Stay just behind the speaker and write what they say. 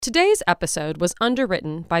Today's episode was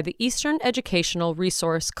underwritten by the Eastern Educational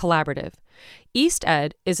Resource Collaborative.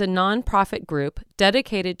 EastEd is a nonprofit group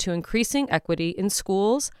dedicated to increasing equity in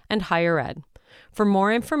schools and higher ed. For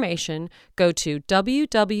more information, go to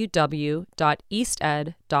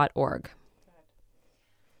www.easted.org.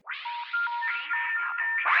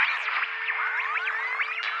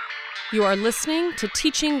 You are listening to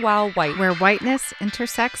Teaching While White, where whiteness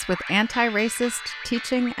intersects with anti-racist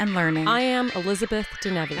teaching and learning. I am Elizabeth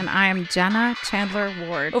DeNevy. And I am Jenna Chandler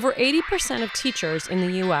Ward. Over 80% of teachers in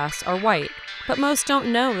the U.S. are white, but most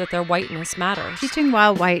don't know that their whiteness matters. Teaching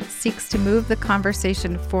While White seeks to move the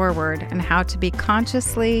conversation forward and how to be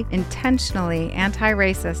consciously, intentionally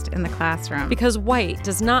anti-racist in the classroom. Because white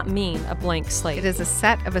does not mean a blank slate. It is a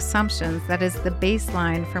set of assumptions that is the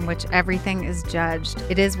baseline from which everything is judged.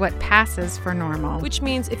 It is what passes for normal. Which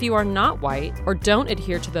means if you are not white or don't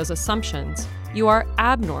adhere to those assumptions, you are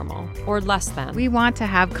abnormal or less than. We want to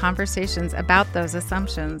have conversations about those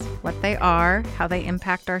assumptions, what they are, how they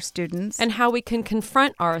impact our students, and how we can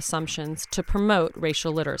confront our assumptions to promote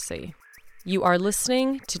racial literacy. You are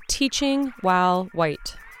listening to Teaching While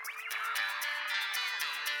White.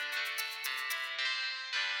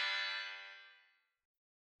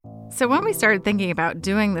 So when we started thinking about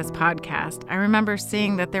doing this podcast, I remember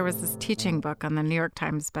seeing that there was this teaching book on the New York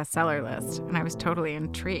Times bestseller list, and I was totally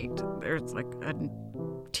intrigued. There's like a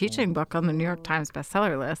teaching book on the New York Times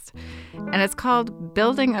bestseller list, and it's called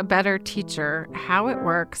Building a Better Teacher: How It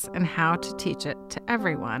Works and How to Teach It to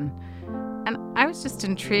Everyone. And I was just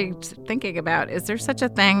intrigued thinking about, is there such a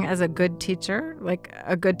thing as a good teacher, like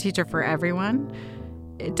a good teacher for everyone?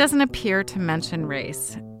 It doesn't appear to mention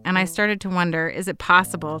race. And I started to wonder, is it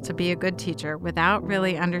possible to be a good teacher without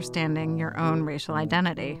really understanding your own racial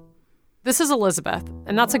identity? This is Elizabeth,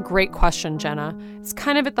 and that's a great question, Jenna. It's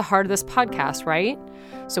kind of at the heart of this podcast, right?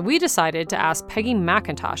 So we decided to ask Peggy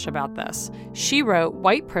McIntosh about this. She wrote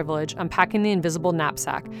White Privilege: Unpacking the Invisible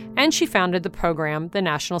Knapsack, and she founded the program, the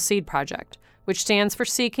National Seed Project, which stands for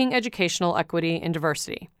Seeking Educational Equity and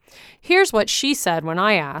Diversity. Here's what she said when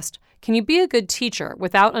I asked, can you be a good teacher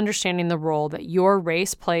without understanding the role that your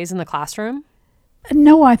race plays in the classroom?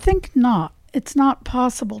 No, I think not. It's not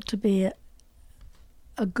possible to be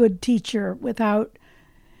a good teacher without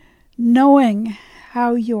knowing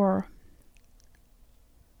how your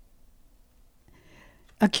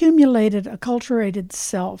accumulated, acculturated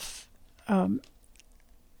self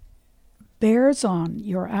bears on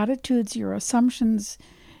your attitudes, your assumptions,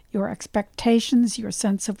 your expectations, your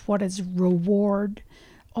sense of what is reward.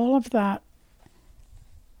 All of that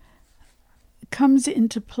comes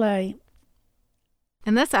into play.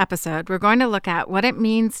 In this episode, we're going to look at what it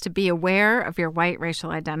means to be aware of your white racial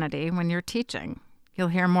identity when you're teaching. You'll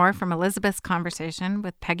hear more from Elizabeth's conversation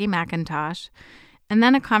with Peggy McIntosh, and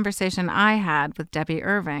then a conversation I had with Debbie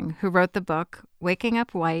Irving, who wrote the book Waking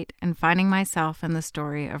Up White and Finding Myself in the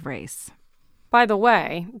Story of Race. By the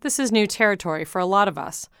way, this is new territory for a lot of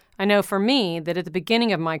us. I know for me that at the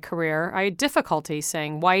beginning of my career, I had difficulty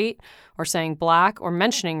saying white or saying black or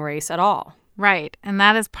mentioning race at all. Right, and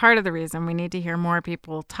that is part of the reason we need to hear more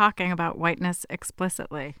people talking about whiteness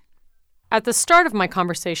explicitly. At the start of my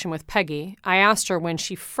conversation with Peggy, I asked her when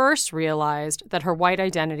she first realized that her white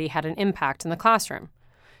identity had an impact in the classroom.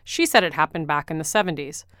 She said it happened back in the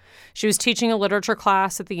 70s. She was teaching a literature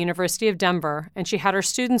class at the University of Denver, and she had her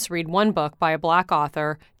students read one book by a black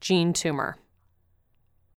author, Jean Toomer.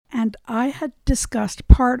 And I had discussed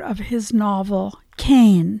part of his novel,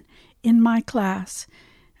 Cain, in my class,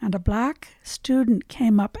 and a black student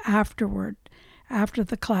came up afterward, after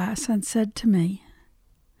the class, and said to me,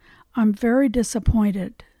 I'm very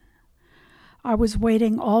disappointed. I was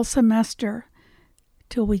waiting all semester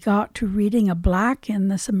till we got to reading a black in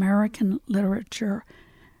this American literature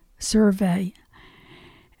survey.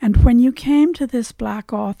 And when you came to this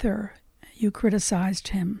black author, you criticized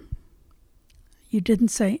him. You didn't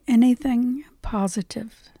say anything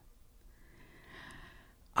positive.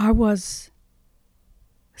 I was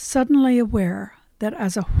suddenly aware that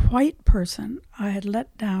as a white person, I had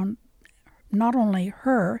let down not only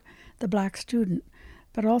her, the black student,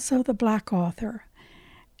 but also the black author,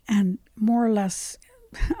 and more or less,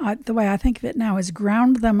 the way I think of it now, is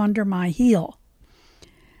ground them under my heel.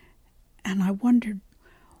 And I wondered,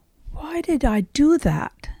 why did I do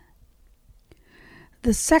that?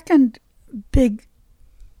 The second big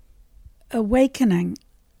awakening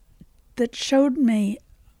that showed me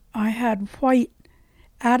I had white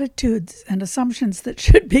attitudes and assumptions that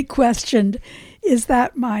should be questioned is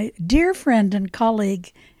that my dear friend and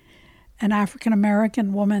colleague, an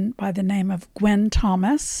African-American woman by the name of Gwen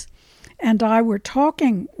Thomas, and I were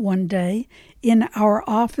talking one day in our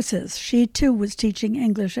offices. She, too, was teaching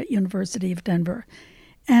English at University of Denver.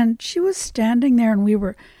 And she was standing there, and we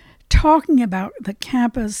were talking about the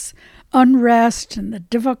campus unrest and the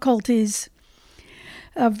difficulties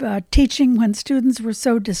of teaching when students were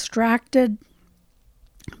so distracted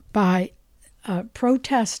by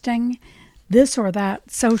protesting this or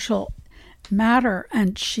that social matter.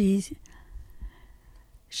 And she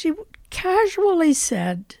casually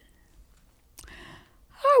said,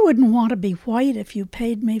 "I wouldn't want to be white if you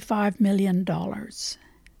paid me $5 million.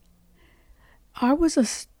 I was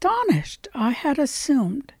astonished. I had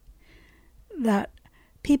assumed that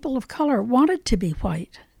people of color wanted to be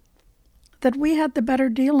white, that we had the better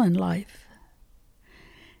deal in life.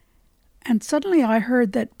 And suddenly I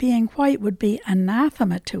heard that being white would be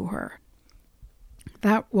anathema to her.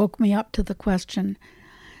 That woke me up to the question,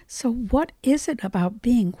 so what is it about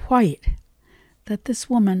being white that this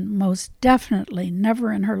woman most definitely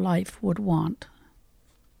never in her life would want?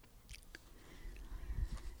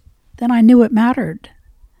 Then I knew it mattered.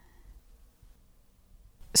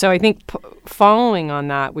 So I think following on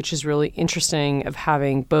that, which is really interesting of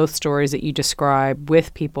having both stories that you describe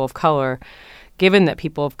with people of color, given that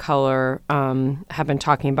people of color have been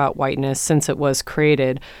talking about whiteness since it was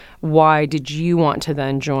created, why did you want to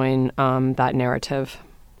then join that narrative?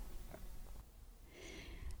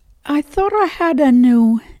 I thought I had a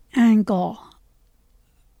new angle.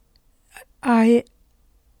 I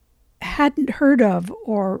hadn't heard of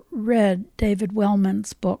or read David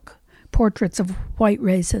Wellman's book, Portraits of White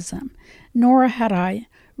Racism, nor had I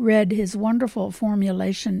read his wonderful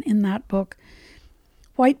formulation in that book,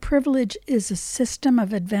 White Privilege is a System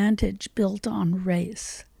of Advantage Built on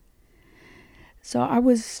Race. So I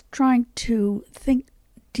was trying to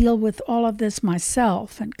deal with all of this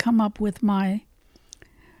myself and come up with my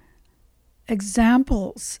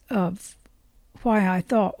examples of why I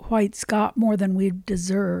thought whites got more than we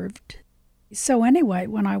deserved. So anyway,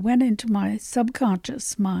 when I went into my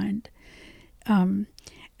subconscious mind and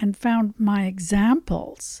found my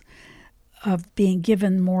examples of being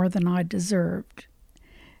given more than I deserved,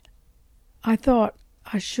 I thought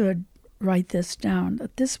I should write this down,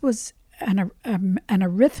 that this was an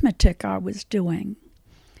arithmetic I was doing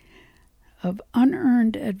of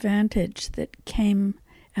unearned advantage that came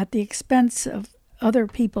at the expense of other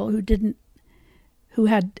people who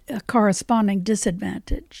had a corresponding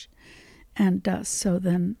disadvantage. And so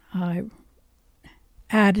then I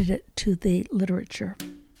added it to the literature.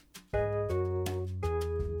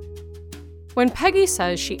 When Peggy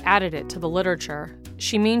says she added it to the literature,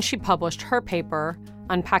 she means she published her paper,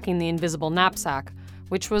 Unpacking the Invisible Knapsack,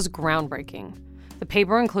 which was groundbreaking. The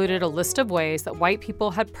paper included a list of ways that white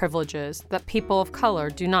people had privileges that people of color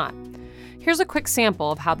do not. Here's a quick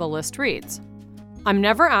sample of how the list reads. I'm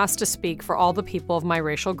never asked to speak for all the people of my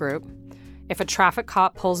racial group. If a traffic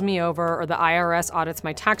cop pulls me over or the IRS audits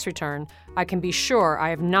my tax return, I can be sure I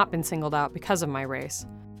have not been singled out because of my race.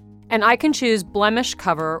 And I can choose blemish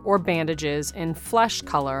cover or bandages in flesh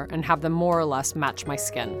color and have them more or less match my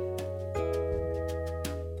skin.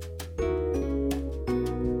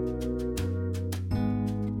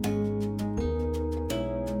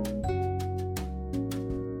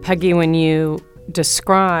 Peggy, when you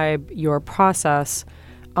describe your process,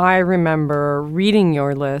 I remember reading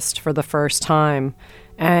your list for the first time.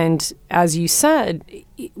 And as you said,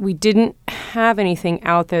 we didn't have anything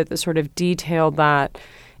out there that sort of detailed that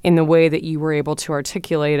in the way that you were able to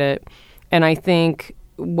articulate it. And I think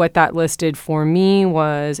what that list did for me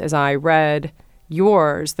was, as I read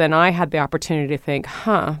yours, then I had the opportunity to think,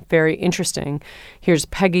 very interesting. Here's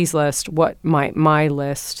Peggy's list. What might my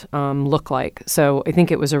list look like? So I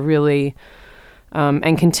think it was a really,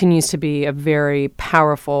 and continues to be a very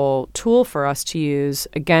powerful tool for us to use,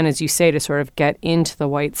 again, as you say, to sort of get into the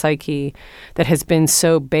white psyche that has been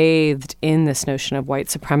so bathed in this notion of white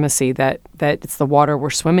supremacy that it's the water we're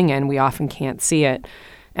swimming in. We often can't see it.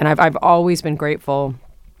 And I've always been grateful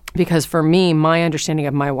because for me, my understanding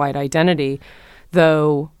of my white identity,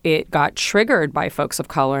 though it got triggered by folks of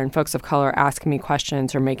color and folks of color asking me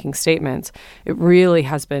questions or making statements, it really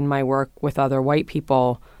has been my work with other white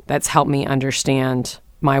people that's helped me understand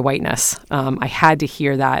my whiteness. I had to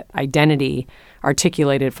hear that identity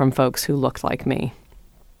articulated from folks who looked like me.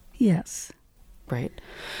 Yes. Right.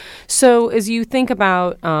 So as you think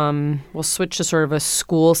about, we'll switch to sort of a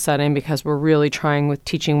school setting because we're really trying with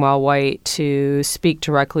Teaching While White to speak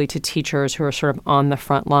directly to teachers who are sort of on the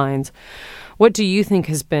front lines. What do you think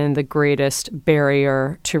has been the greatest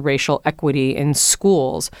barrier to racial equity in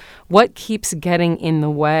schools? What keeps getting in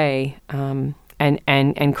the way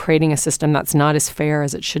and creating a system that's not as fair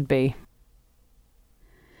as it should be?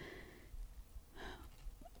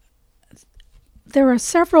 there are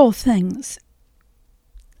several things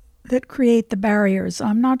that create the barriers.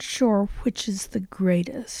 I'm not sure which is the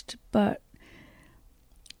greatest, but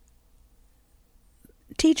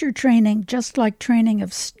teacher training, just like training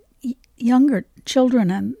of younger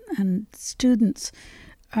children and students,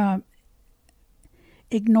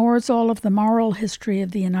 ignores all of the moral history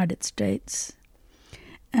of the United States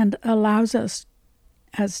and allows us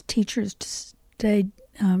as teachers to stay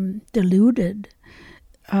deluded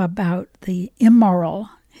about the immoral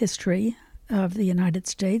history of the United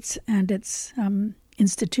States and its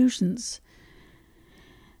institutions.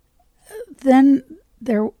 Then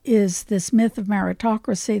there is this myth of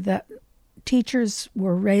meritocracy that teachers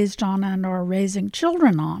were raised on and are raising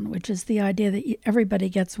children on, which is the idea that everybody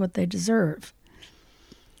gets what they deserve.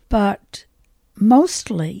 But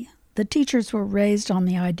mostly, the teachers were raised on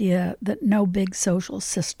the idea that no big social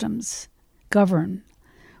systems govern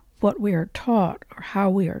what we are taught or how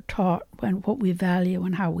we are taught and what we value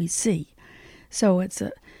and how we see. So it's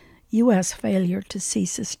a U.S. failure to see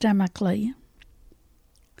systemically.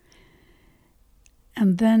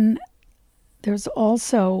 And then there's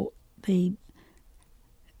also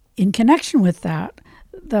in connection with that,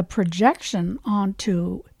 the projection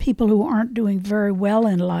onto people who aren't doing very well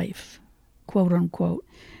in life, quote unquote,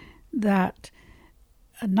 that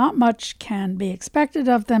not much can be expected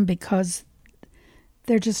of them because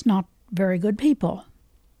they're just not very good people.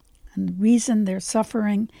 And the reason they're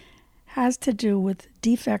suffering has to do with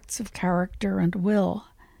defects of character and will,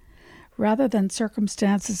 rather than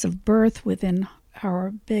circumstances of birth within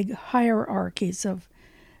our big hierarchies of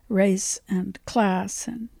race and class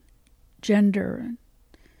and gender and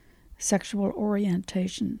sexual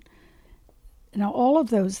orientation. Now, all of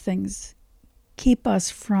those things keep us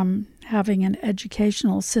from having an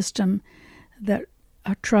educational system that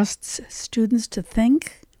trusts students to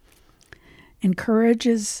think,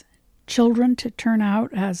 encourages children to turn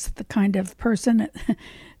out as the kind of person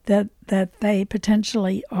that they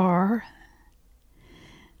potentially are.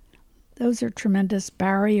 Those are tremendous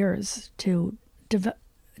barriers to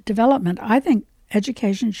development. I think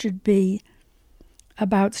education should be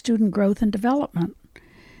about student growth and development.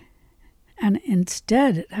 And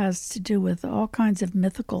instead, it has to do with all kinds of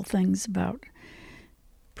mythical things about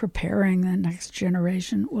preparing the next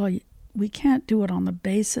generation. Well, we can't do it on the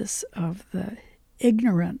basis of the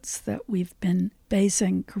ignorance that we've been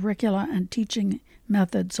basing curricula and teaching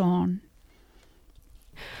methods on.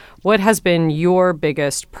 What has been your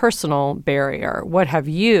biggest personal barrier? What have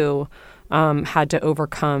you had to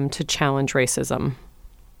overcome to challenge racism?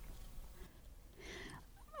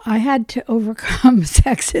 I had to overcome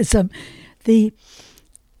sexism, the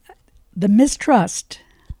mistrust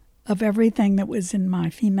of everything that was in my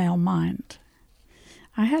female mind.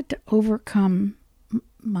 I had to overcome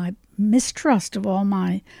my mistrust of all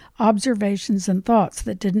my observations and thoughts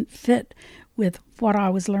that didn't fit with what I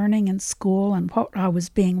was learning in school and what I was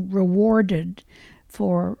being rewarded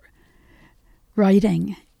for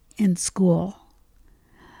writing in school.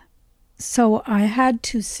 So I had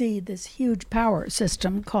to see this huge power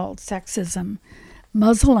system called sexism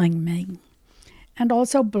muzzling me and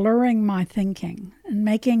also blurring my thinking and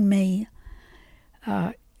making me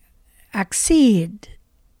accede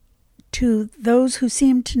to those who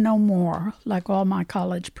seemed to know more, like all my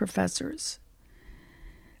college professors.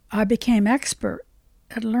 I became expert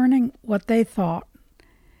at learning what they thought,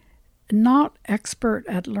 not expert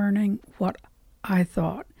at learning what I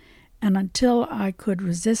thought. And until I could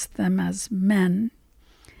resist them as men,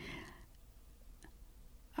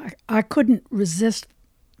 I couldn't resist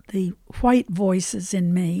the white voices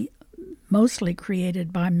in me, mostly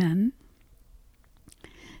created by men,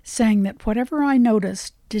 saying that whatever I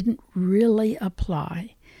noticed didn't really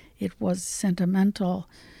apply. It was sentimental.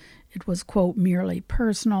 It was, quote, merely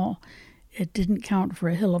personal. It didn't count for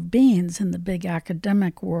a hill of beans in the big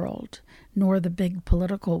academic world, nor the big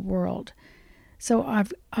political world. So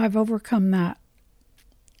I've overcome that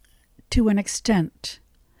to an extent.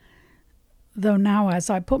 Though now, as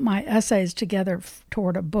I put my essays together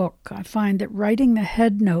toward a book, I find that writing the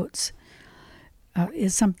head notes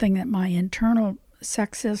is something that my internal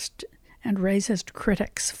sexist and racist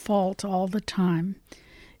critics fault all the time.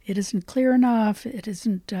 It isn't clear enough. It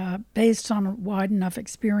isn't based on a wide enough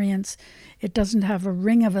experience. It doesn't have a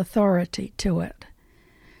ring of authority to it.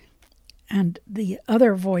 And the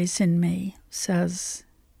other voice in me says,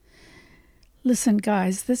 listen,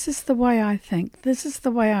 guys, this is the way I think. This is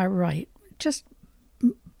the way I write. Just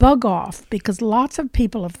bug off, because lots of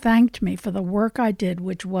people have thanked me for the work I did,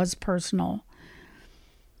 which was personal.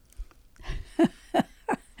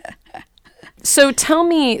 So tell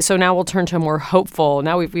me, so now we'll turn to a more hopeful.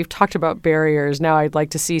 Now we've talked about barriers. Now I'd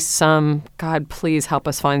like to see some, God, please help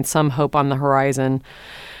us find some hope on the horizon.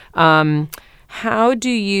 How do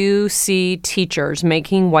you see teachers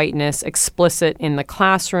making whiteness explicit in the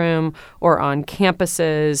classroom or on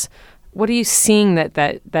campuses? What are you seeing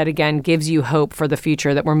that again gives you hope for the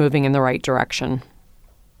future, that we're moving in the right direction?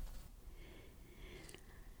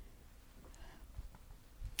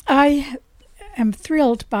 I am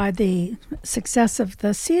thrilled by the success of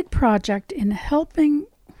the SEED project in helping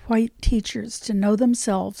white teachers to know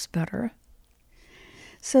themselves better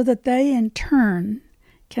so that they in turn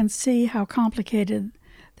can see how complicated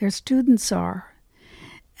their students are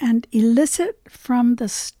and elicit from the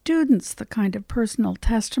students the kind of personal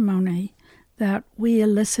testimony that we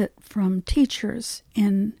elicit from teachers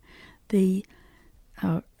in the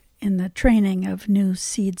training of new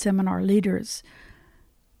SEED seminar leaders.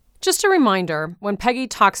 Just a reminder, when Peggy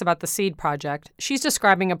talks about the SEED project, she's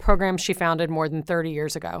describing a program she founded more than 30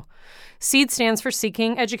 years ago. SEED stands for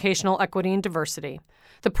Seeking Educational Equity and Diversity.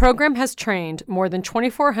 The program has trained more than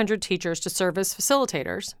 2,400 teachers to serve as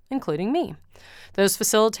facilitators, including me. Those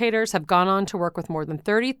facilitators have gone on to work with more than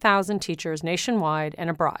 30,000 teachers nationwide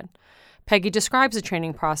and abroad. Peggy describes the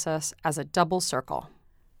training process as a double circle.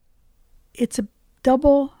 It's a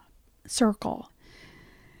double circle.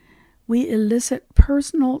 We elicit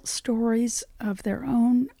personal stories of their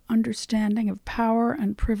own understanding of power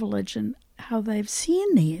and privilege and how they've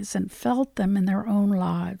seen these and felt them in their own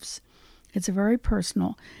lives. It's very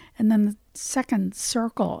personal. And then the second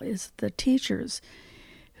circle is the teachers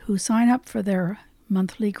who sign up for their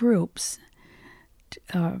monthly groups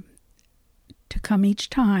to come each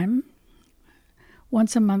time,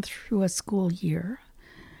 once a month through a school year,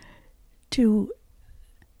 to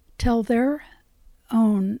tell their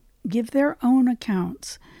own, give their own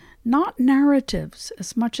accounts, not narratives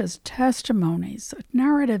as much as testimonies. A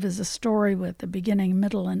narrative is a story with a beginning,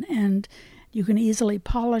 middle, and end. You can easily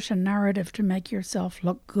polish a narrative to make yourself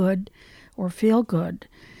look good or feel good.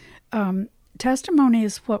 Testimony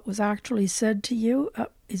is what was actually said to you,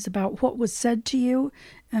 is about what was said to you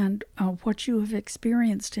and what you have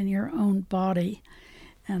experienced in your own body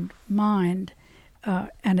and mind.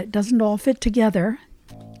 And it doesn't all fit together.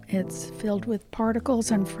 It's filled with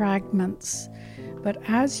particles and fragments. But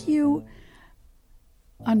as you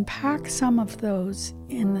unpack some of those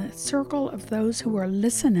in the circle of those who are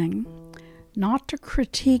listening, not to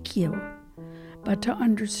critique you, but to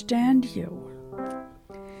understand you,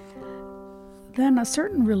 then a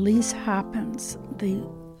certain release happens.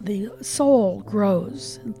 The soul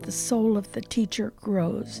grows. The soul of the teacher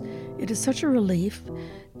grows. It is such a relief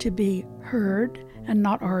to be heard and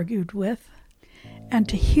not argued with, and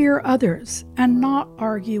to hear others and not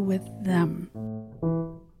argue with them.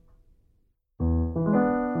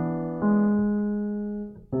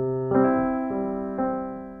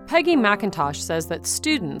 Peggy McIntosh says that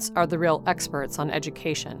students are the real experts on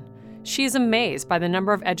education. She is amazed by the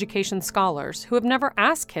number of education scholars who have never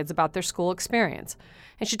asked kids about their school experience,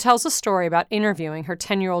 and she tells a story about interviewing her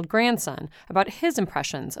 10-year-old grandson about his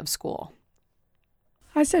impressions of school.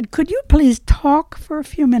 I said, "Could you please talk for a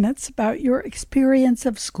few minutes about your experience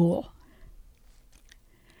of school?"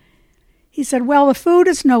 He said, "Well, the food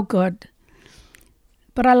is no good,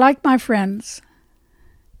 but I like my friends."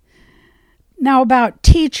 Now about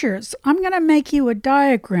teachers, I'm going to make you a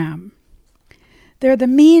diagram. They're the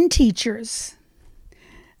mean teachers.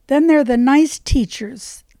 Then they're the nice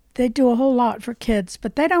teachers. They do a whole lot for kids,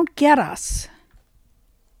 but they don't get us.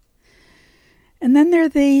 And then they're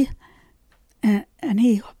the, and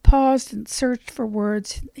he paused and searched for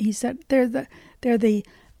words. He said, they're the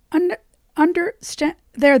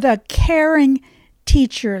caring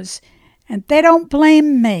teachers, and they don't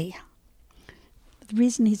blame me. The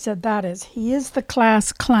reason he said that is he is the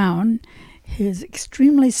class clown. He is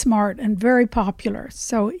extremely smart and very popular,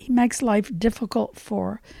 so he makes life difficult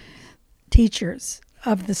for teachers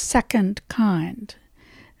of the second kind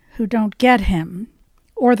who don't get him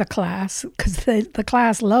or the class, because the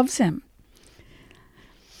class loves him.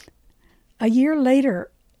 A year later,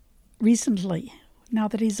 recently, now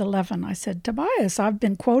that he's 11, I said, "Tobias, I've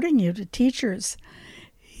been quoting you to teachers."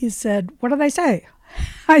 He said, "What do they say?"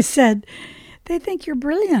 I said, "They think you're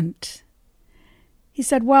brilliant." He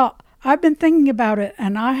said, "Well, I've been thinking about it,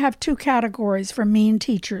 and I have two categories for mean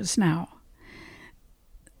teachers now.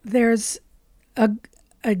 There's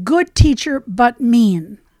a good teacher, but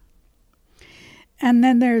mean. And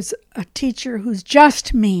then there's a teacher who's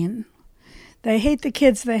just mean. They hate the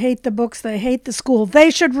kids, they hate the books, they hate the school. They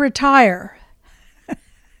should retire."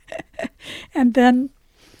 And then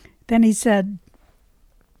he said,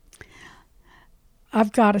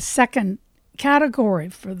 "I've got a second category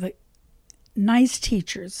for the nice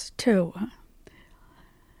teachers, too.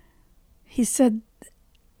 He said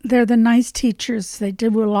they're the nice teachers. They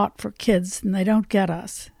do a lot for kids, and they don't get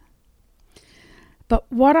us. But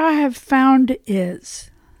what I have found is,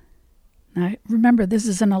 now remember, this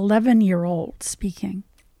is an 11-year-old speaking.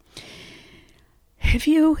 If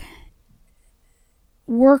you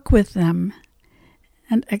work with them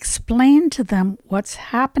and explain to them what's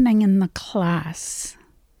happening in the class,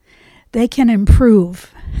 they can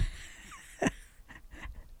improve.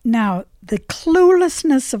 Now, the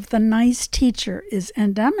cluelessness of the nice teacher is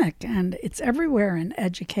endemic, and it's everywhere in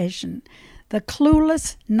education. The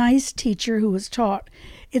clueless, nice teacher who is taught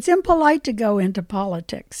it's impolite to go into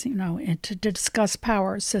politics, and to discuss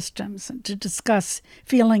power systems and to discuss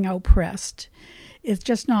feeling oppressed. It's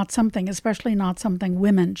just not something, especially not something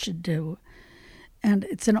women should do. And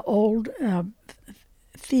it's an old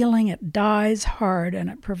feeling. It dies hard, and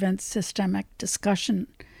it prevents systemic discussion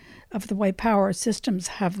of the way power systems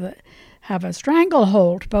have a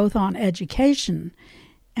stranglehold both on education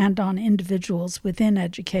and on individuals within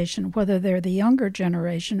education, whether they're the younger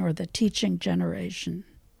generation or the teaching generation.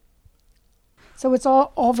 So it's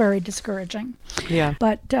all very discouraging. Yeah.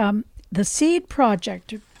 But the SEED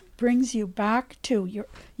project brings you back to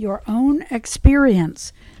your own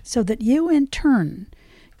experience so that you, in turn,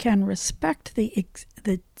 can respect the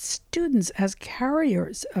students as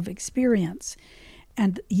carriers of experience.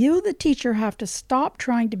 And you, the teacher, have to stop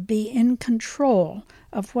trying to be in control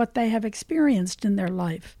of what they have experienced in their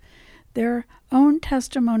life. Their own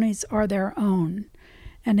testimonies are their own.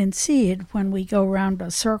 And in SEED, when we go around a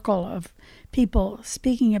circle of people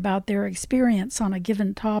speaking about their experience on a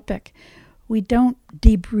given topic, we don't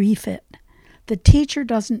debrief it. The teacher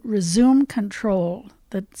doesn't resume control.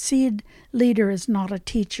 The SEED leader is not a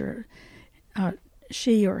teacher.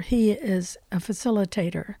 She or he is a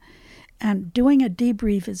facilitator. And doing a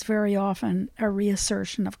debrief is very often a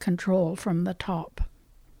reassertion of control from the top.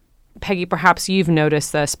 Peggy, perhaps you've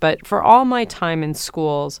noticed this, but for all my time in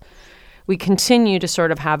schools, we continue to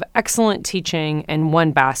sort of have excellent teaching in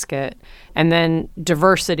one basket and then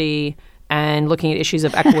diversity and looking at issues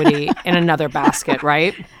of equity in another basket,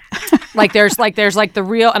 right? There's the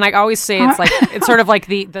real, and I always say it's sort of like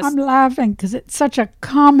the I'm laughing because it's such a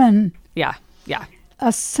common yeah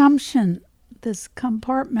assumption, this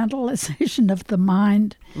compartmentalization of the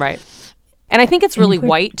mind. Right. And I think it's really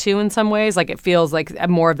white, too, in some ways. Like, it feels like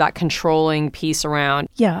more of that controlling piece around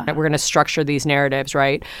that we're going to structure these narratives,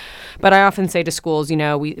 right? But I often say to schools,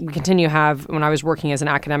 we continue to have, when I was working as an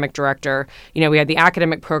academic director, we had the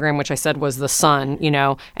academic program, which I said was the sun,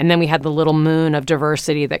 and then we had the little moon of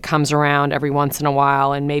diversity that comes around every once in a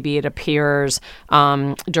while, and maybe it appears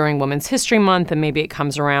during Women's History Month, and maybe it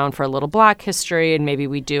comes around for a little Black history, and maybe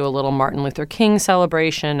we do a little Martin Luther King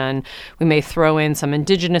celebration, and we may throw in some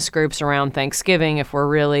indigenous groups around Thanksgiving if we're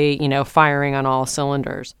really, firing on all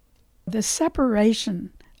cylinders. The separation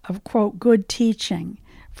of, quote, good teaching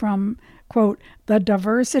from, quote, the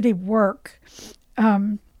diversity work,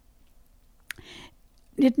 it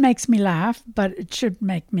makes me laugh, but it should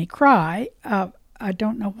make me cry. I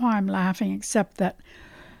don't know why I'm laughing, except that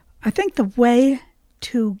I think the way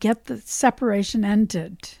to get the separation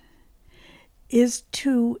ended is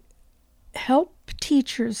to help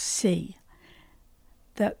teachers see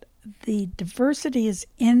that the diversity is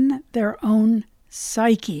in their own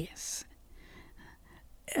psyches.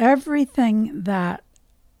 Everything that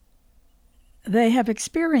they have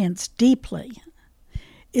experienced deeply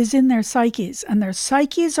is in their psyches, and their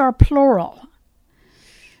psyches are plural.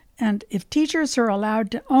 And if teachers are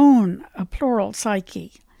allowed to own a plural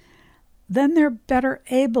psyche, then they're better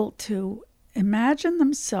able to imagine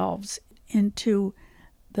themselves into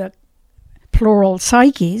the plural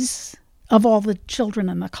psyches of all the children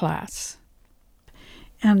in the class.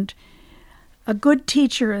 And a good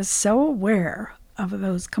teacher is so aware of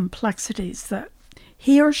those complexities that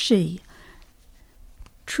he or she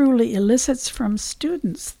truly elicits from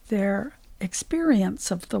students their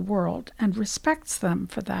experience of the world and respects them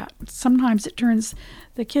for that. Sometimes it turns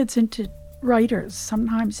the kids into writers,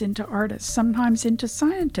 sometimes into artists, sometimes into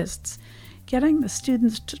scientists, getting the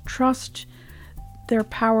students to trust their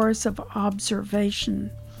powers of observation.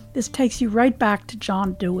 This takes you right back to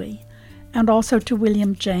John Dewey and also to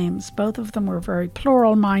William James. Both of them were very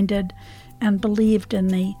plural-minded and believed in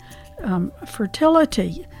the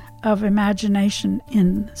fertility of imagination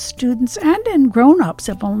in students and in grown-ups,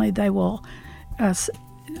 if only they will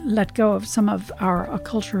let go of some of our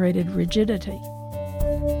acculturated rigidity.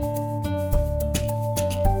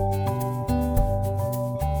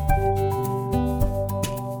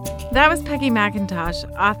 That was Peggy McIntosh,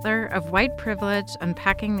 author of White Privilege,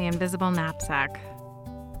 Unpacking the Invisible Knapsack.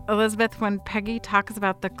 Elizabeth, when Peggy talks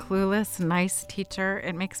about the clueless, nice teacher,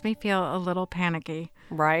 it makes me feel a little panicky.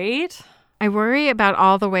 Right? I worry about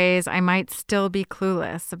all the ways I might still be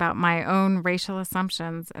clueless about my own racial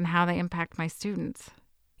assumptions and how they impact my students.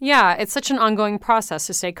 Yeah, it's such an ongoing process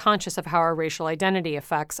to stay conscious of how our racial identity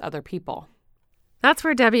affects other people. That's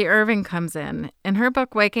where Debbie Irving comes in. In her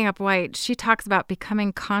book, Waking Up White, she talks about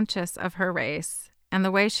becoming conscious of her race and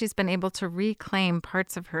the way she's been able to reclaim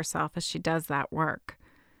parts of herself as she does that work.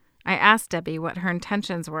 I asked Debbie what her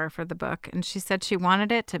intentions were for the book, and she said she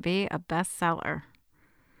wanted it to be a bestseller.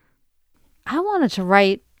 I wanted to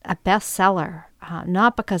write a bestseller,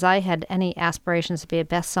 not because I had any aspirations to be a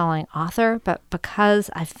best-selling author, but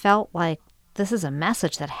because I felt like this is a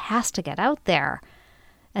message that has to get out there.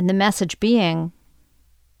 And the message being,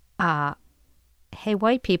 hey,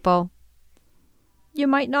 white people, you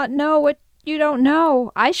might not know what you don't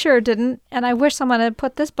know. I sure didn't, and I wish someone had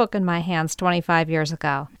put this book in my hands 25 years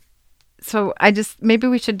ago. So maybe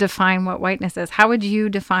we should define what whiteness is. How would you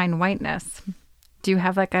define whiteness? Do you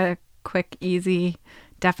have like a quick, easy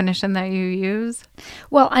definition that you use?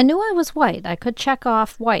 Well, I knew I was white. I could check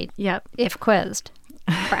off white if quizzed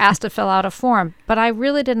or asked to fill out a form. But I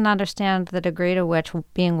really didn't understand the degree to which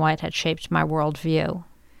being white had shaped my worldview.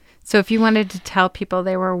 So if you wanted to tell people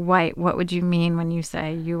they were white, what would you mean when you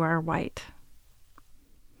say you are white?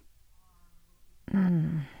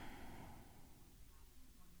 I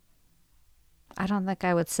don't think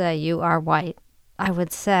I would say you are white. I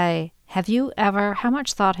would say, how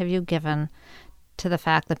much thought have you given to the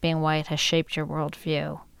fact that being white has shaped your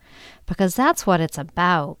worldview? Because that's what it's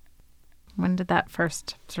about. When did that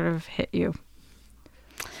first sort of hit you?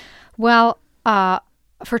 Well,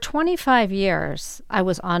 for 25 years, I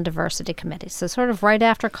was on diversity committees. So sort of right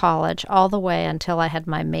after college, all the way until I had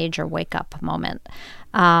my major wake-up moment.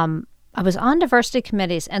 I was on diversity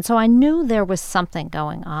committees, and so I knew there was something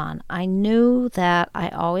going on. I knew that I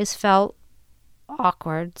always felt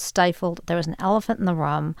awkward, stifled. There was an elephant in the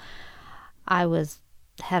room. I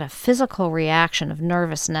had a physical reaction of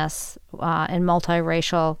nervousness in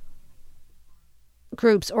multiracial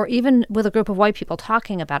groups, or even with a group of white people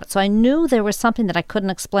talking about it. So I knew there was something that I couldn't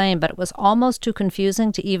explain, but it was almost too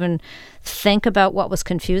confusing to even think about what was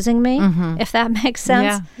confusing me, if that makes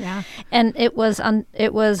sense. Yeah. And it was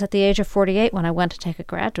at the age of 48 when I went to take a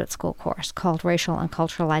graduate school course called Racial and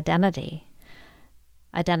Cultural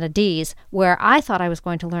Identities, where I thought I was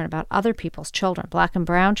going to learn about other people's children, Black and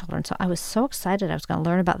brown children. So I was so excited I was going to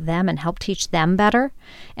learn about them and help teach them better.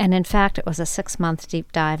 And in fact, it was a 6-month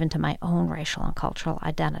deep dive into my own racial and cultural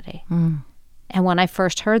identity. And when I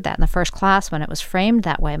first heard that in the first class, when it was framed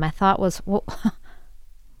that way, my thought was, well,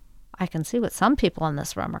 I can see what some people in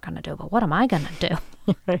this room are going to do, but what am I going to do?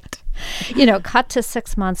 Right. Cut to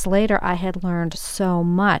 6 months later, I had learned so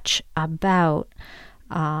much about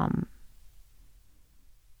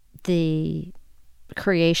the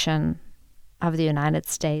creation of the United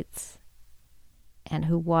States and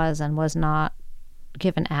who was and was not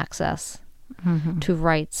given access to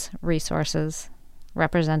rights, resources,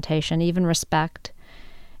 representation, even respect.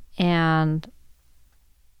 And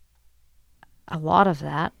a lot of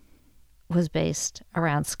that was based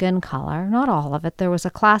around skin color. Not all of it. There was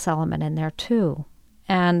a class element in there too.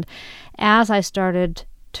 And as I started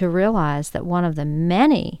to realize that one of the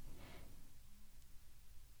many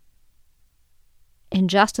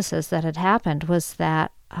injustices that had happened was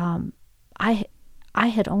that I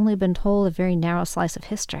had only been told a very narrow slice of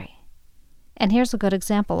history. And here's a good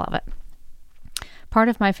example of it. Part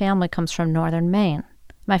of my family comes from northern Maine.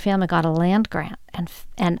 My family got a land grant,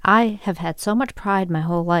 and I have had so much pride my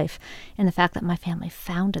whole life in the fact that my family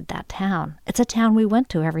founded that town. It's a town we went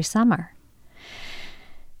to every summer.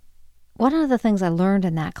 One of the things I learned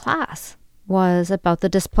in that class was about the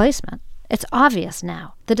displacement. It's obvious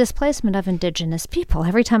now, the displacement of Indigenous people.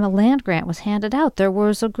 Every time a land grant was handed out, there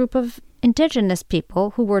was a group of Indigenous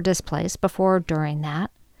people who were displaced before or during that.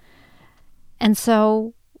 And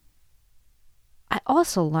so I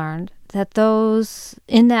also learned that the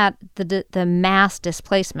mass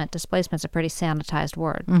displacement's a pretty sanitized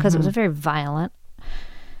word because it was a very violent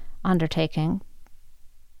undertaking.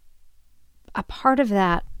 A part of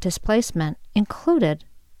that displacement included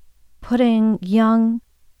putting young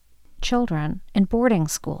children in boarding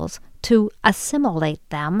schools to assimilate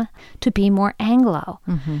them to be more Anglo.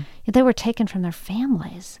 They were taken from their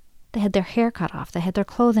families. They had their hair cut off. They had their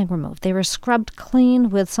clothing removed. They were scrubbed clean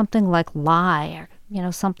with something like lye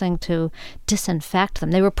or, something to disinfect them.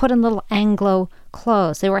 They were put in little Anglo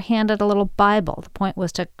clothes. They were handed a little Bible. The point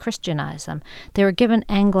was to Christianize them. They were given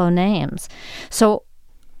Anglo names. So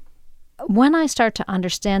when I start to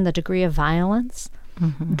understand the degree of violence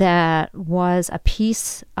that was a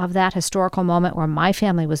piece of that historical moment where my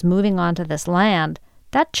family was moving onto this land,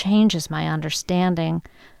 that changes my understanding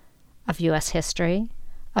of U.S. history,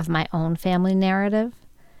 of my own family narrative,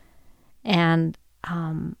 and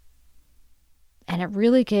it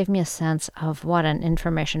really gave me a sense of what an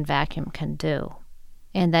information vacuum can do,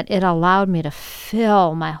 and that it allowed me to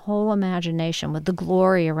fill my whole imagination with the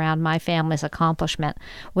glory around my family's accomplishment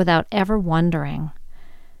without ever wondering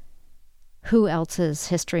who else's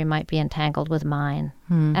history might be entangled with mine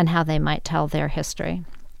and how they might tell their history.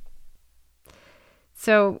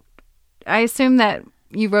 So I assume that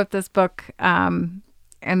you wrote this book and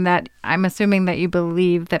that I'm assuming that you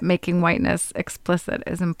believe that making whiteness explicit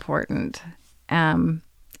is important and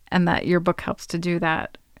that your book helps to do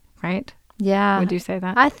that, right? Yeah. Would you say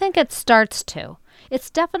that? I think it starts to. It's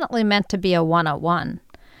definitely meant to be a 101.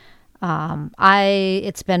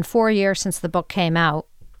 It's been 4 years since the book came out.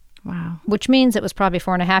 Wow. Which means it was probably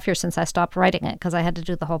 4.5 years since I stopped writing it because I had to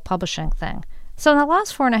do the whole publishing thing. So in the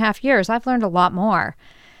last 4.5 years, I've learned a lot more.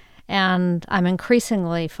 And I'm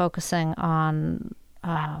increasingly focusing on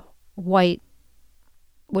white,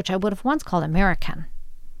 which I would have once called American.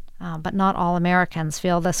 But not all Americans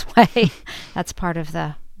feel this way. That's part of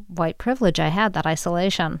the white privilege I had, that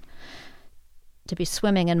isolation, to be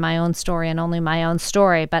swimming in my own story and only my own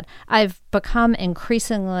story. But I've become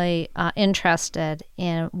increasingly interested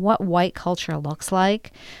in what white culture looks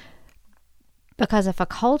like. Because if a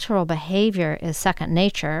cultural behavior is second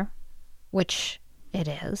nature, which it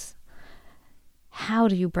is, how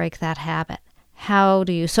do you break that habit?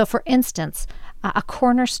 So for instance, a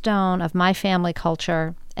cornerstone of my family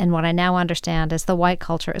culture and what I now understand is the white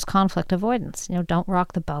culture is conflict avoidance. Don't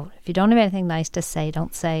rock the boat. If you don't have anything nice to say,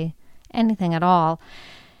 don't say anything at all.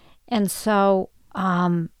 And so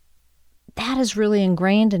that is really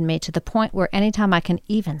ingrained in me to the point where anytime I can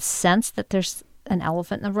even sense that there's an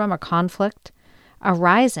elephant in the room or conflict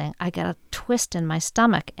arising, I get a twist in my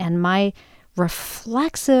stomach, and my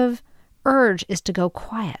reflexive urge is to go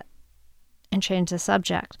quiet and change the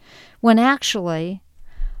subject. When actually,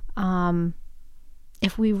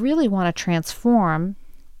 if we really want to transform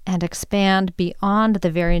and expand beyond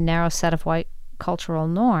the very narrow set of white cultural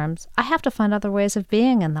norms, I have to find other ways of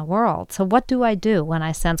being in the world. So what do I do when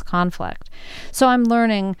I sense conflict? So I'm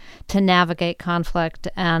learning to navigate conflict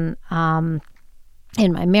and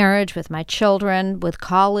in my marriage, with my children, with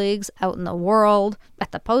colleagues, out in the world,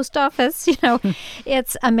 at the post office.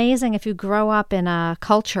 It's amazing if you grow up in a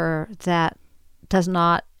culture that does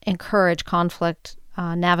not encourage conflict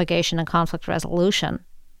navigation and conflict resolution,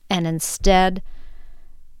 and instead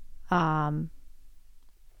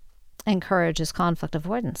encourages conflict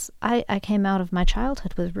avoidance. I came out of my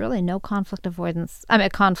childhood with really no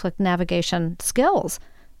conflict navigation skills.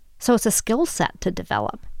 So it's a skill set to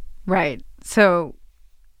develop. Right. So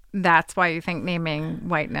that's why you think naming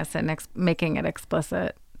whiteness and making it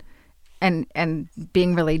explicit and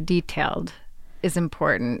being really detailed is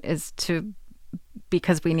important,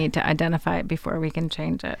 because we need to identify it before we can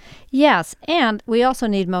change it. Yes, and we also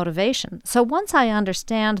need motivation. So once I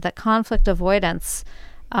understand that conflict avoidance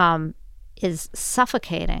is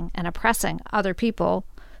suffocating and oppressing other people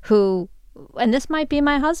who, and this might be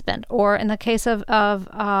my husband, or in the case of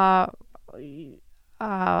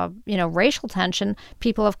racial tension,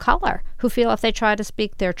 people of color who feel if they try to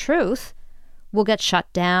speak their truth will get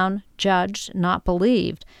shut down, judged, not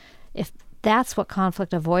believed. If that's what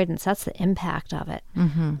conflict avoidance, that's the impact of it.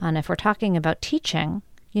 Mm-hmm. And if we're talking about teaching,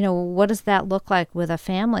 what does that look like with a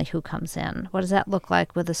family who comes in? What does that look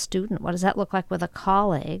like with a student? What does that look like with a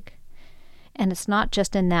colleague? And it's not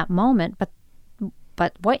just in that moment,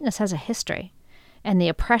 but whiteness has a history, and the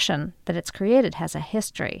oppression that it's created has a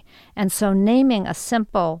history. And so naming a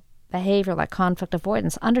simple behavior like conflict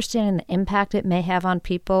avoidance, understanding the impact it may have on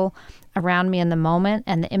people around me in the moment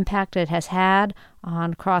and the impact it has had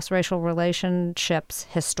on cross-racial relationships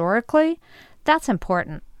historically, that's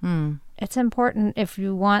important. It's important. If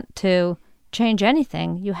you want to change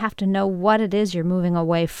anything, you have to know what it is you're moving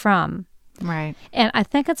away from. Right. And I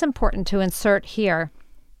think it's important to insert here,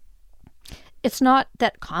 it's not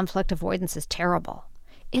that conflict avoidance is terrible.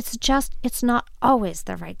 It's just, it's not always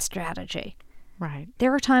the right strategy. Right.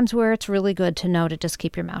 There are times where it's really good to know to just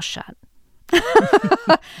keep your mouth shut.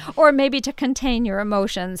 Or maybe to contain your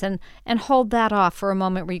emotions and hold that off for a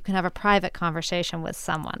moment where you can have a private conversation with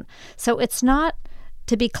someone. So it's not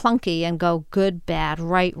to be clunky and go good, bad,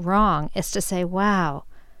 right, wrong. It's to say, wow,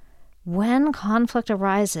 when conflict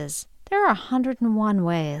arises, there are 101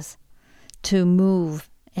 ways to move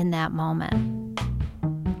in that moment.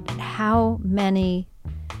 How many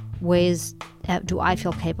ways do I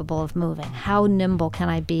feel capable of moving? How nimble can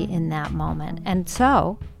I be in that moment? And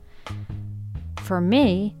so, for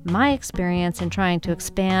me, my experience in trying to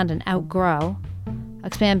expand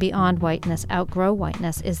beyond whiteness, outgrow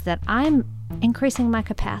whiteness, is that I'm increasing my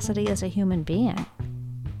capacity as a human being.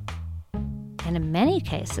 And in many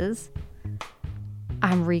cases,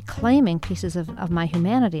 I'm reclaiming pieces of my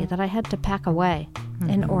humanity that I had to pack away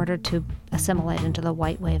in order to assimilate into the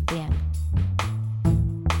white way of being.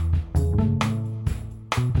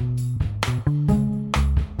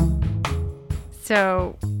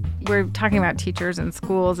 So we're talking about teachers and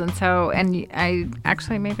schools, and I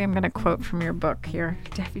actually, maybe I'm going to quote from your book here.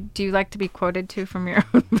 Do you like to be quoted to from your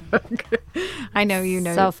own book? I know you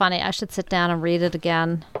know. So funny. I should sit down and read it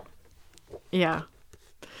again. Yeah.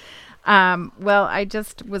 Well, I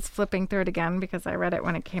just was flipping through it again because I read it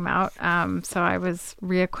when it came out. So I was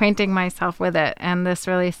reacquainting myself with it, and this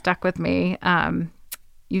really stuck with me.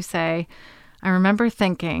 You say, I remember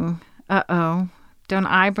thinking, don't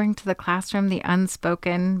I bring to the classroom the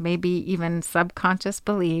unspoken, maybe even subconscious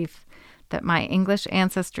belief that my English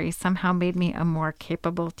ancestry somehow made me a more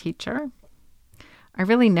capable teacher? I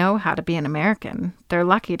really know how to be an American. They're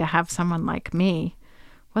lucky to have someone like me.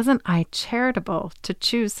 Wasn't I charitable to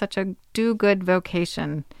choose such a do-good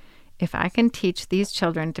vocation? If I can teach these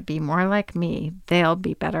children to be more like me, they'll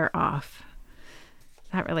be better off.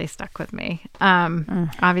 That really stuck with me.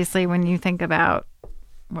 Obviously, when you think about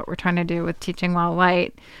what we're trying to do with teaching while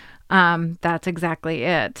white, that's exactly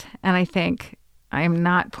it. And I think I'm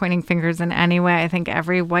not pointing fingers in any way. I think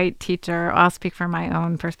every white teacher, I'll speak from my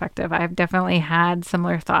own perspective, I've definitely had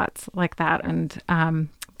similar thoughts like that. And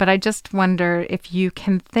but I just wonder if you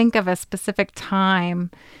can think of a specific time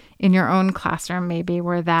in your own classroom maybe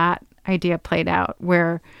where that idea played out,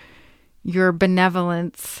 where your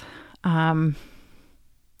benevolence, when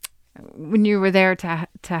you were there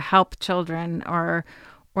to help children, or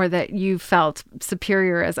that you felt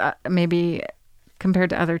superior as maybe compared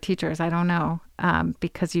to other teachers, I don't know,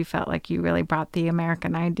 because you felt like you really brought the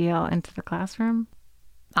American ideal into the classroom?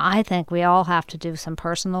 I think we all have to do some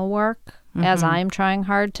personal work, as I'm trying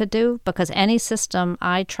hard to do, because any system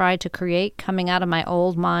I try to create coming out of my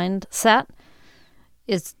old mindset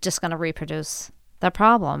is just going to reproduce the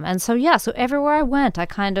problem. And so, so everywhere I went, I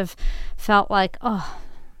kind of felt like,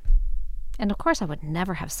 and of course I would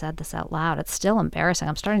never have said this out loud. It's still embarrassing.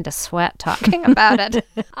 I'm starting to sweat talking about it.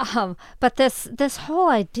 But this whole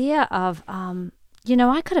idea of,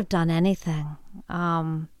 I could have done anything.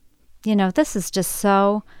 This is just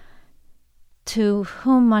so, to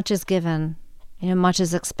whom much is given, much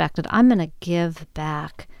is expected. I'm going to give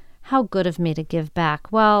back. How good of me to give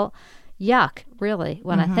back. Well, yuck, really,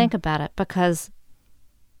 when I think about it, because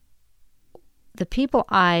the people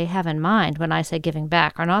I have in mind when I say giving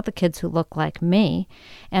back are not the kids who look like me.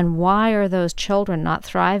 And why are those children not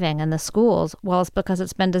thriving in the schools? Well, it's because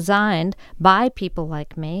it's been designed by people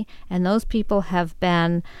like me, and those people have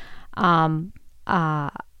been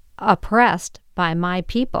oppressed by my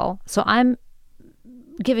people. So I'm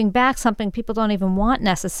giving back something people don't even want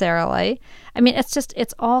necessarily. I mean,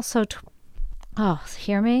 it's all so,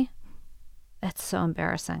 hear me? It's so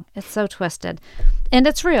embarrassing. It's so twisted. And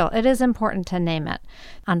it's real. It is important to name it.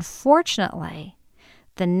 Unfortunately,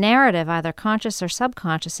 the narrative, either conscious or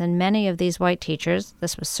subconscious, in many of these white teachers,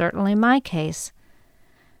 this was certainly my case,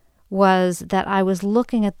 was that I was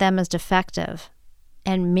looking at them as defective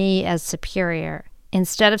and me as superior.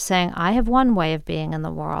 Instead of saying, I have one way of being in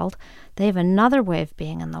the world, they have another way of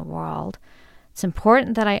being in the world. It's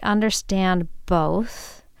important that I understand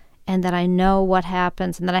both, and that I know what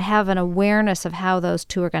happens, and that I have an awareness of how those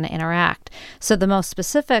two are going to interact. So the most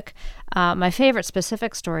specific, my favorite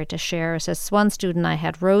specific story to share is this one student I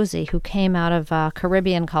had, Rosie, who came out of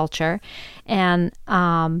Caribbean culture. And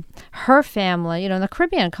her family, in the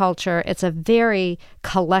Caribbean culture, it's a very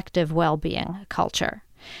collective well-being culture.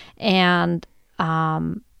 And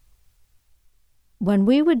when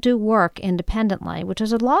we would do work independently, which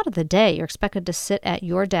is a lot of the day, you're expected to sit at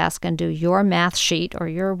your desk and do your math sheet or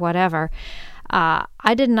your whatever.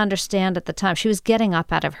 I didn't understand at the time. She was getting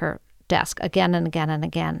up out of her desk again and again and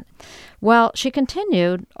again. Well, she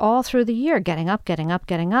continued all through the year, getting up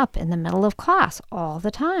in the middle of class all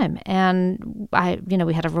the time. And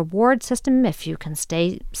we had a reward system. If you can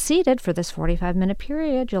stay seated for this 45-minute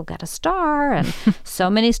period, you'll get a star. And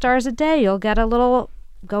so many stars a day, you'll get a little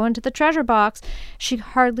go into the treasure box. She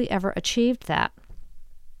hardly ever achieved that.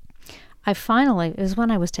 It was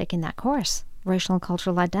when I was taking that course, Racial and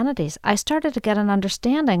Cultural Identities, I started to get an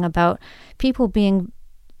understanding about people being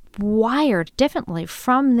wired differently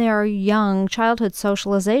from their young childhood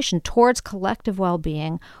socialization towards collective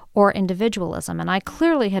well-being or individualism. And I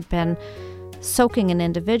clearly had been soaking in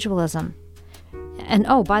individualism. And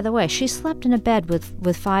oh, by the way, she slept in a bed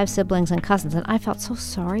with 5 siblings and cousins, and I felt so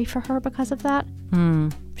sorry for her because of that.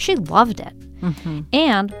 She loved it. Mm-hmm.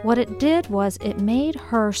 And what it did was it made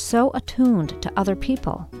her so attuned to other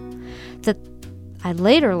people that I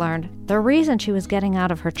later learned the reason she was getting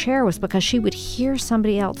out of her chair was because she would hear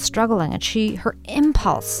somebody else struggling, and her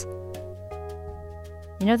impulse,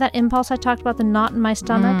 you know that impulse I talked about, the knot in my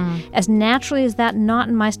stomach? As naturally as that knot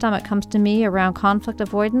in my stomach comes to me around conflict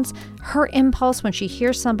avoidance, her impulse when she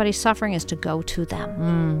hears somebody suffering is to go to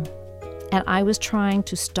them. And I was trying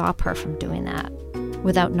to stop her from doing that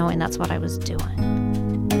without knowing that's what I was doing.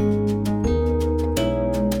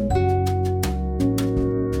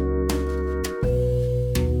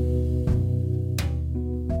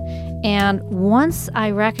 And once I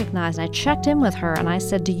recognized, I checked in with her and I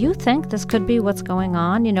said, do you think this could be what's going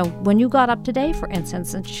on? You know, when you got up today, for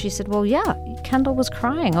instance, and she said, well, yeah, Kendall was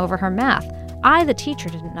crying over her math. I, the teacher,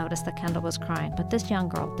 didn't notice that Kendall was crying, but this young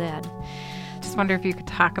girl did. Just wonder if you could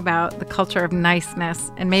talk about the culture of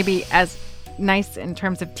niceness, and maybe as nice in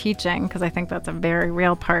terms of teaching, because I think that's a very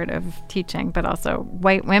real part of teaching, but also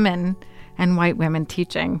white women and white women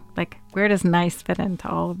teaching. Like, where does nice fit into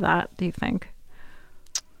all of that, do you think?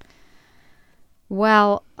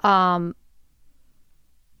 Well, I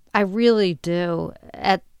really do,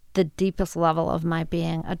 at the deepest level of my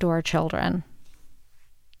being, adore children.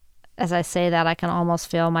 As I say that, I can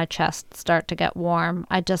almost feel my chest start to get warm.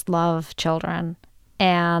 I just love children.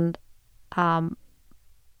 And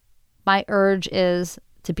my urge is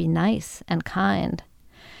to be nice and kind.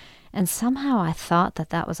 And somehow I thought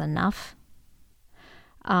that was enough.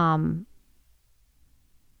 I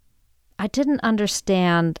didn't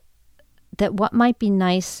understand that what might be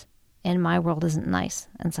nice in my world isn't nice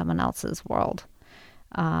in someone else's world.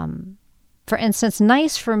 For instance,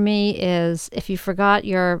 nice for me is if you forgot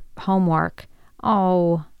your homework.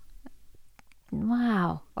 Oh,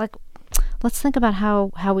 wow. Like, let's think about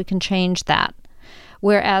how we can change that.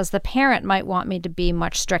 Whereas the parent might want me to be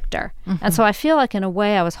much stricter. Mm-hmm. And so I feel like in a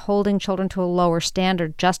way I was holding children to a lower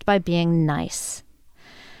standard just by being nice.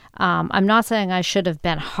 I'm not saying I should have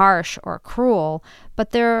been harsh or cruel,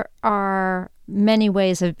 but there are many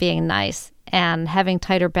ways of being nice, and having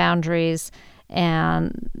tighter boundaries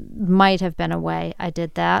and might have been a way I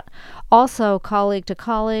did that. Also, colleague to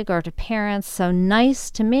colleague or to parents. So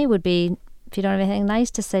nice to me would be, if you don't have anything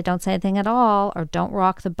nice to say, don't say anything at all, or don't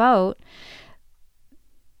rock the boat.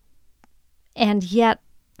 And yet,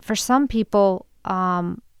 for some people,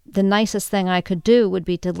 the nicest thing I could do would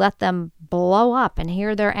be to let them blow up and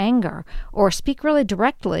hear their anger, or speak really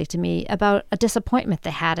directly to me about a disappointment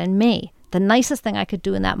they had in me. The nicest thing I could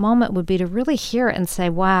do in that moment would be to really hear it and say,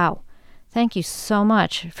 wow, thank you so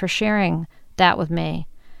much for sharing that with me.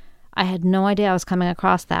 I had no idea I was coming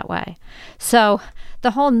across that way. So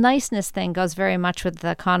the whole niceness thing goes very much with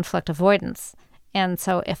the conflict avoidance. And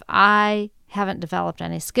so if I haven't developed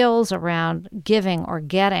any skills around giving or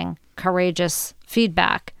getting courageous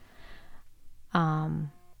feedback,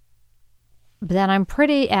 then I'm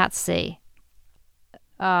pretty at sea.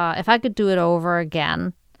 If I could do it over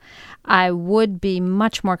again, I would be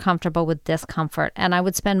much more comfortable with discomfort, and I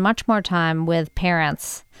would spend much more time with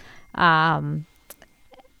parents,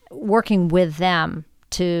 working with them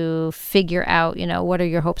to figure out, what are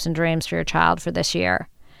your hopes and dreams for your child for this year?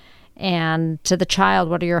 And to the child,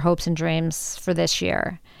 what are your hopes and dreams for this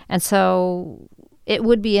year? And so it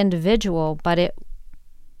would be individual, but it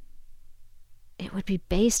would be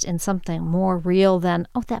based in something more real than,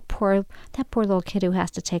 oh, that poor little kid who has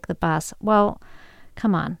to take the bus. Well,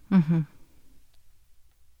 come on. Mm-hmm.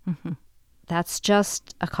 Mm-hmm. That's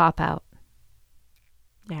just a cop-out.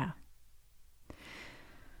 Yeah.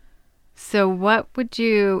 So what would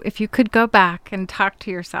you, if you could go back and talk to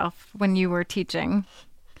yourself when you were teaching,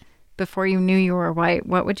 before you knew you were white,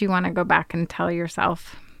 what would you want to go back and tell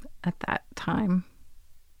yourself at that time?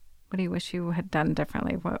 What do you wish you had done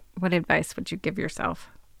differently? What advice would you give yourself?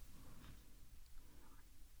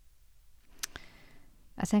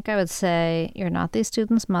 I think I would say, you're not these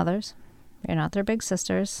students' mothers. You're not their big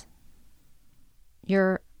sisters.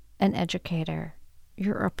 You're an educator.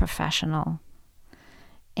 You're a professional.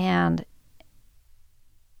 And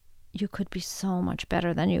you could be so much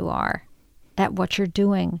better than you are at what you're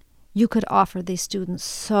doing. You could offer these students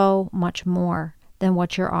so much more than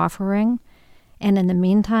what you're offering. And in the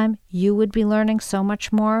meantime, you would be learning so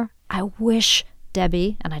much more. I wish,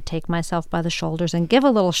 Debbie, and I take myself by the shoulders and give a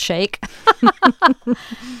little shake.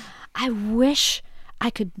 I wish I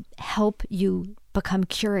could help you become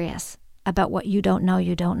curious about what you don't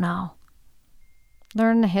know.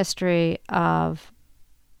 Learn the history of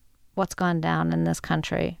what's gone down in this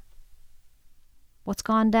country. What's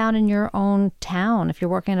gone down in your own town if you're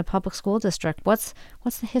working in a public school district? What's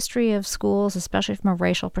the history of schools, especially from a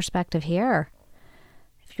racial perspective here?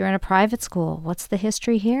 If you're in a private school, what's the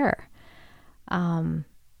history here?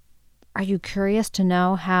 Are you curious to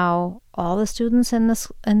know how all the students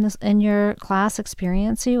in your class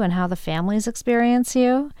experience you and how the families experience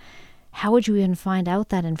you? How would you even find out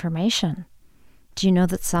that information? Do you know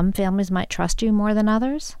that some families might trust you more than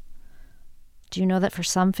others? Do you know that for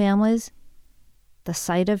some families, the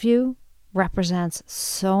sight of you represents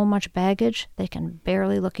so much baggage they can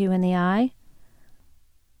barely look you in the eye?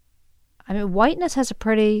 I mean, whiteness has a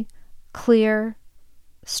pretty clear,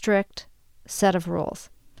 strict set of rules.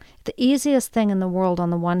 The easiest thing in the world,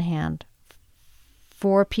 on the one hand,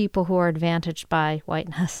 for people who are advantaged by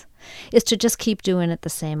whiteness, is to just keep doing it the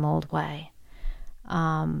same old way.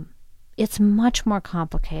 It's much more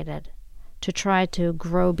complicated to try to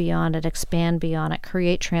grow beyond it, expand beyond it,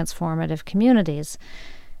 create transformative communities.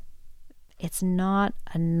 It's not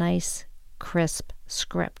a nice, crisp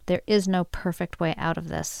script. There is no perfect way out of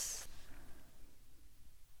this.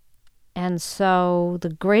 And so the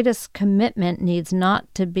greatest commitment needs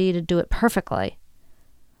not to be to do it perfectly,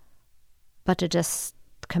 but to just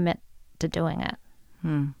commit to doing it.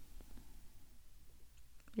 And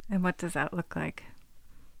what does that look like?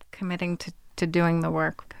 Committing to doing the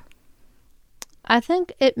work? I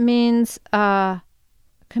think it means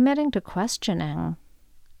committing to questioning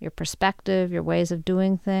your perspective, your ways of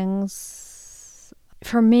doing things.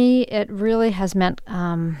 For me, it really has meant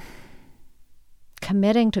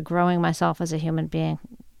committing to growing myself as a human being,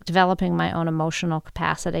 developing my own emotional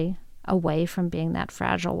capacity away from being that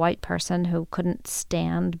fragile white person who couldn't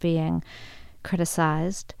stand being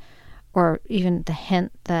criticized or even the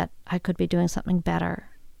hint that I could be doing something better.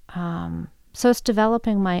 So it's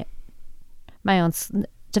developing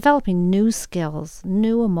developing new skills,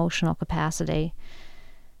 new emotional capacity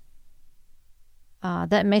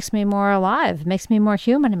that makes me more alive, makes me more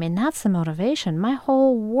human. I mean, that's the motivation. My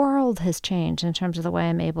whole world has changed in terms of the way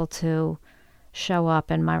I'm able to show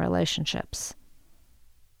up in my relationships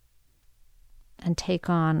and take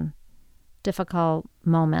on difficult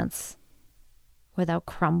moments without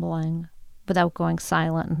crumbling, without going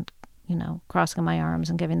silent and, crossing my arms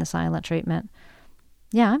and giving the silent treatment.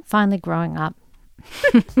 Yeah, I'm finally growing up.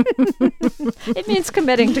 It means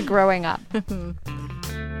committing to growing up.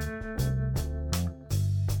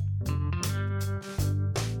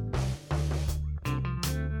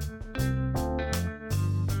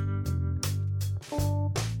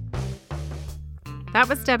 That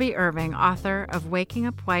was Debbie Irving, author of Waking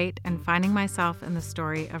Up White and Finding Myself in the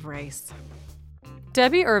Story of Race.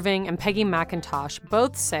 Debbie Irving and Peggy McIntosh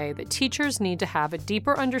both say that teachers need to have a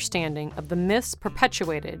deeper understanding of the myths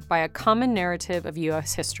perpetuated by a common narrative of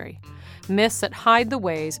U.S. history, myths that hide the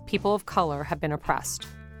ways people of color have been oppressed.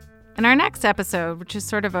 In our next episode, which is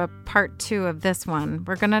sort of a part 2 of this one,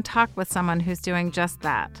 we're going to talk with someone who's doing just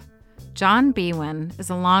that. John Biewen is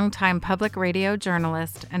a longtime public radio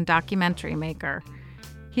journalist and documentary maker.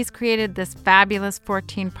 He's created this fabulous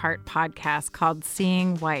 14-part podcast called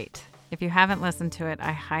Seeing White. If you haven't listened to it,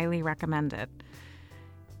 I highly recommend it.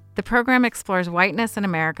 The program explores whiteness in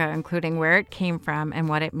America, including where it came from and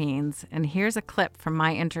what it means. And here's a clip from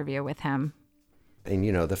my interview with him. And,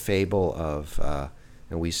 the fable of,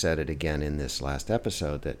 and we said it again in this last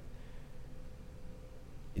episode, that,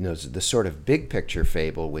 the sort of big picture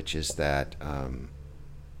fable, which is that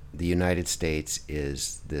the United States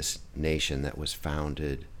is this nation that was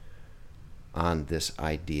founded on this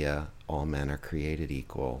idea, all men are created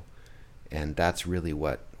equal. And that's really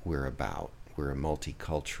what we're about. We're a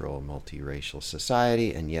multicultural, multiracial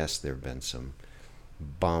society. And yes, there have been some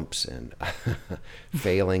bumps and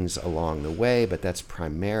failings along the way, but that's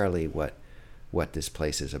primarily what this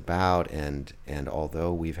place is about. And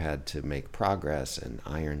although we've had to make progress and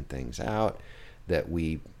iron things out, that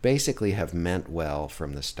we basically have meant well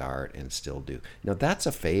from the start and still do. Now, that's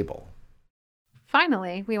a fable.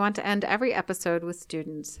 Finally, we want to end every episode with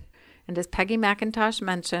students. And as Peggy McIntosh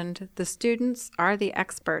mentioned, the students are the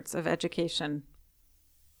experts of education.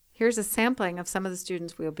 Here's a sampling of some of the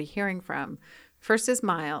students we'll be hearing from. First is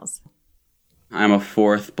Miles. I'm a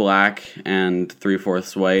 4th black and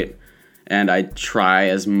 3/4 white, and I try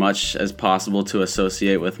as much as possible to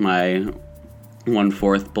associate with my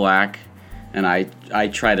 1/4 black, and I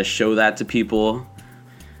try to show that to people.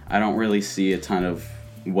 I don't really see a ton of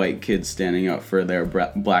white kids standing up for their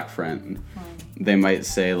black friend. They might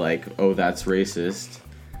say, like, oh, that's racist,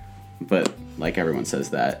 but, like, everyone says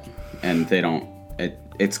that, and they don't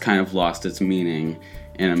it's kind of lost its meaning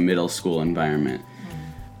in a middle school environment.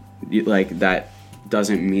 Like, that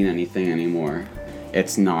doesn't mean anything anymore.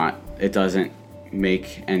 It doesn't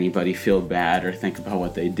make anybody feel bad or think about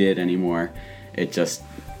what they did anymore. It just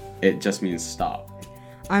means stop.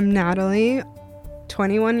 I'm Natalie,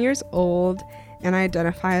 21 years old, and I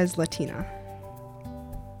identify as Latina.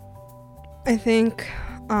 I think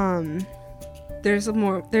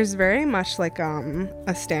there's very much like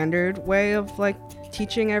a standard way of like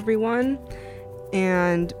teaching everyone,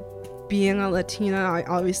 and being a Latina, I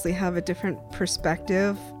obviously have a different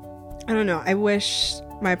perspective. I don't know, I wish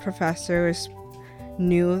my professors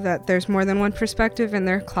knew that there's more than one perspective in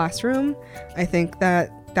their classroom. I think that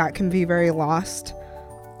can be very lost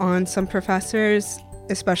on some professors,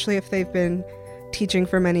 especially if they've been teaching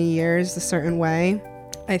for many years a certain way.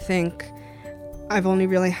 I think I've only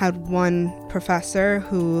really had one professor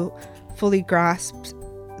who fully grasped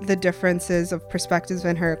the differences of perspectives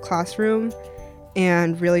in her classroom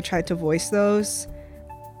and really tried to voice those.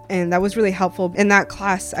 And that was really helpful. In that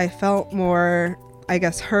class, I felt more, I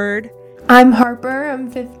guess, heard. I'm Harper,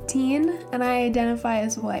 I'm 15, and I identify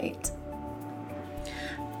as white.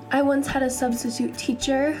 I once had a substitute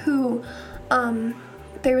teacher who,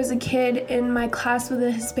 there was a kid in my class with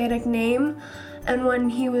a Hispanic name, and when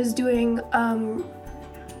he was doing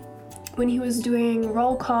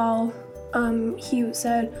roll call, he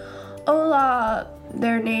said, "Hola,"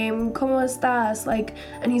 their name, "Cómo estás?"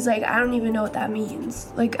 And he's like, I don't even know what that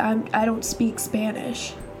means. Like, I don't speak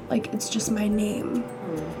Spanish. Like, it's just my name.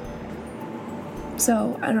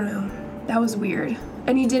 So, I don't know. That was weird.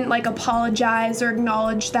 And he didn't, apologize or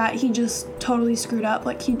acknowledge that he just totally screwed up.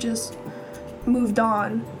 Like, he just moved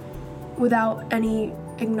on without any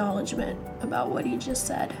acknowledgement about what he just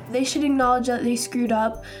said. They should acknowledge that they screwed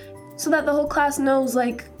up so that the whole class knows,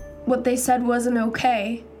 what they said wasn't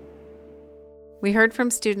okay. We heard from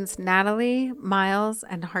students Natalie, Miles,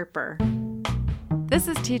 and Harper. This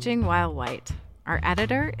is Teaching While White. Our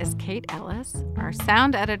editor is Kate Ellis. Our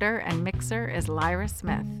sound editor and mixer is Lyra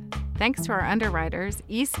Smith. Thanks to our underwriters,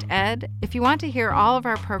 East Ed. If you want to hear all of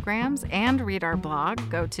our programs and read our blog,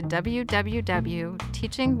 go to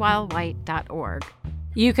www.teachingwhilewhite.org.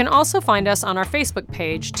 You can also find us on our Facebook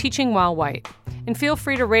page, Teaching While White, and feel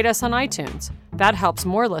free to rate us on iTunes. That helps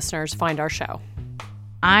more listeners find our show.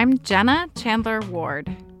 I'm Jenna Chandler Ward.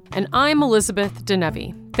 And I'm Elizabeth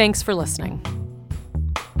Denevi. Thanks for listening.